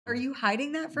Are you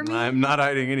hiding that from me? I'm not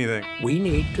hiding anything. We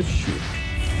need to shoot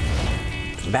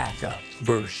the backup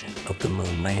version of the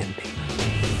moon landing.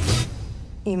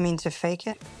 You mean to fake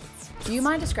it? Do you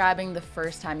mind describing the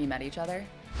first time you met each other?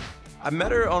 I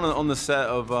met her on the set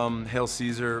of Hail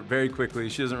Caesar very quickly.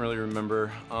 She doesn't really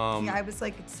remember. Yeah, I was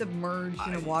like submerged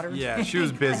in a water Yeah, tank. she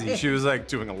was busy. She was like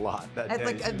doing a lot that I had day.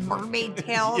 like a mermaid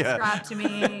tail strapped to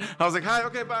me. I was like, hi,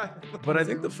 okay, bye. But I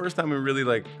think the first time we really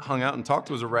like hung out and talked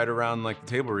was right around like the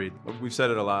table read. We've said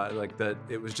it a lot, like that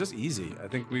it was just easy. I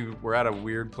think we're at a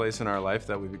weird place in our life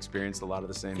that we've experienced a lot of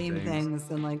the same things.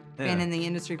 And like been in the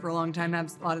industry for a long time,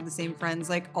 have a lot of the same friends,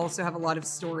 like also have a lot of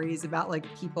stories about like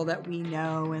people that we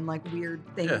know and like weird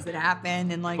things that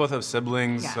happen and like. Both have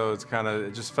siblings, so it's kind of,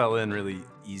 it just fell in really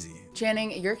easy.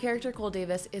 Channing, your character Cole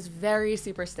Davis is very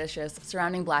superstitious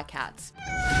surrounding black cats.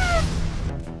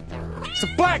 It's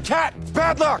a black cat!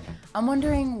 Bad luck! I'm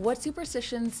wondering, what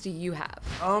superstitions do you have?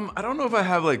 I don't know if I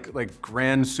have like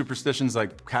grand superstitions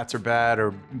like cats are bad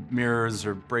or mirrors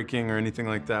or breaking or anything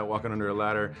like that, walking under a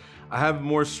ladder. I have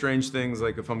more strange things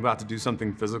like if I'm about to do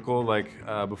something physical, like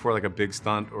before like a big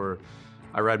stunt, or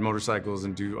I ride motorcycles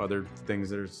and do other things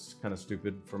that are kind of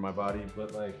stupid for my body.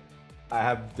 But like, I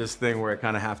have this thing where I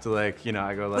kind of have to like, you know,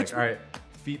 I go like, all right,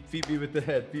 feet me with the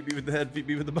head, feet me with the head, feet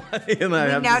me with the body. And I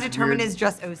have now this determined weird... is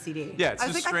just OCD. Yeah, it's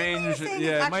just like, strange.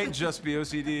 Yeah, it might just be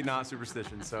OCD, not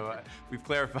superstition. So we've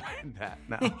clarified that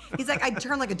now. He's like, I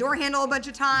turn like a door handle a bunch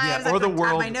of times. Yeah, or the tap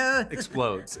world my nose.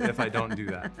 explodes if I don't do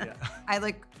that. Yeah. I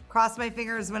like cross my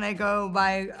fingers when I go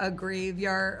by a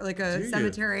graveyard, like a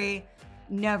cemetery.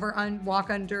 Never walk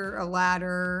under a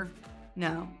ladder.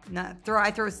 No,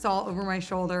 I throw salt over my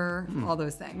shoulder. All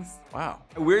those things. Wow.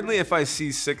 Weirdly, if I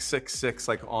see 666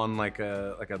 like on like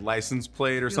a license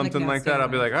plate or something like that, I'll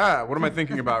be like, what am I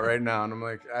thinking about right now? And I'm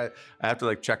like, I have to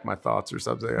like check my thoughts or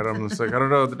something. I'm just like, I don't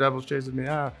know, the devil's chasing me.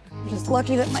 I'm just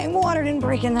lucky that my water didn't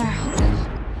break in there.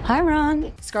 Hi,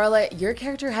 Ron. Scarlett, your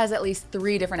character has at least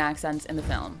 3 different accents in the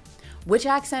film. Which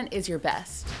accent is your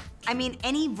best? I mean,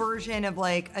 any version of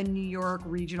like a New York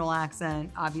regional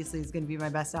accent obviously is gonna be my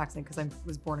best accent because I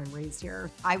was born and raised here.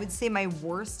 I would say my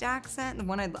worst accent, the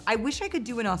one I wish I could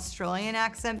do an Australian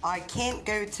accent. I can't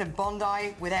go to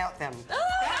Bondi without them.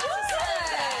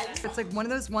 It's like one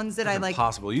of those ones that I like.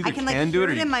 Impossible. You I can like can do hear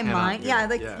it or it you in my cannot mind. do Yeah, it.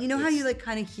 like Yeah, you know how you like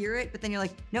kind of hear it, but then you're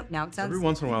like, nope, now it sounds. Every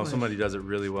once in a while, English. somebody does it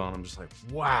really well, and I'm just like,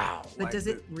 wow. But like, does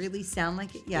it really sound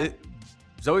like it? Yeah.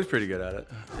 Zoe's pretty good at it.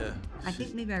 Yeah. I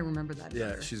think maybe I remember that. Yeah,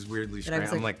 better. she's weirdly But I was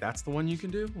strange. I'm like, that's the one you can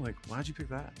do? Like, why'd you pick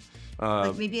that?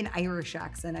 Like maybe an Irish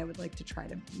accent I would like to try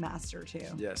to master too.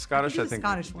 Yeah, Scottish, I think.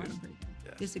 Scottish one. Pretty good.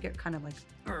 Yeah. Just to get kind of like,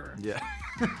 Yeah.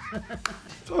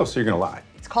 Oh, so you're gonna lie?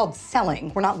 It's called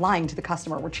selling. We're not lying to the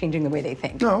customer. We're changing the way they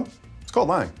think. No, it's called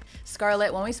lying.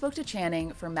 Scarlett, when we spoke to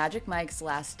Channing for Magic Mike's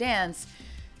Last Dance,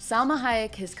 Salma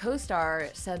Hayek, his co-star,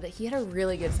 said that he had a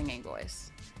really good singing voice.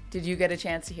 Did you get a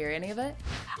chance to hear any of it?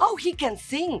 Oh, he can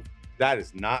sing. That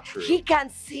is not true. He can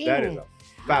sing. That is a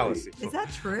fallacy. is that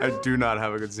true? I do not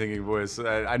have a good singing voice.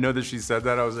 I know that she said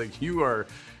that. I was like, you are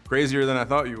crazier than I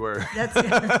thought you were. That's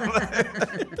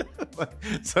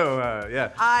so,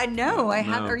 yeah. I know. I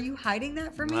have. Are you hiding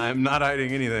that from me? I'm not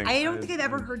hiding anything. I don't think I've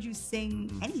ever heard you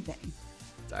sing anything.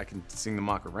 I can sing the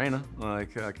Macarena.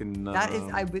 Like I can. That is,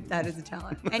 that is a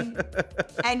talent.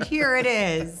 And here it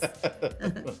is.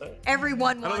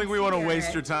 Everyone. I don't think we want to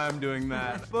waste your time doing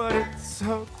that. But it's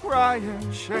a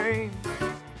crying shame.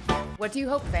 What do you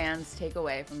hope fans take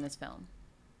away from this film?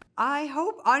 I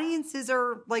hope audiences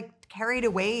are like carried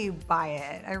away by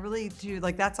it. I really do.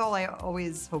 Like that's all I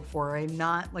always hope for. I'm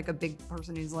not like a big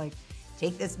person who's like,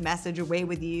 take this message away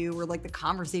with you, or like the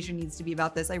conversation needs to be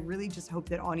about this. I really just hope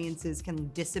that audiences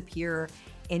can disappear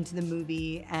into the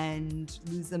movie and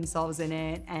lose themselves in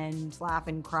it and laugh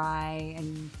and cry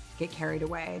and get carried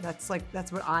away. That's what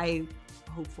I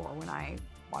hope for when I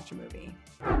watch a movie.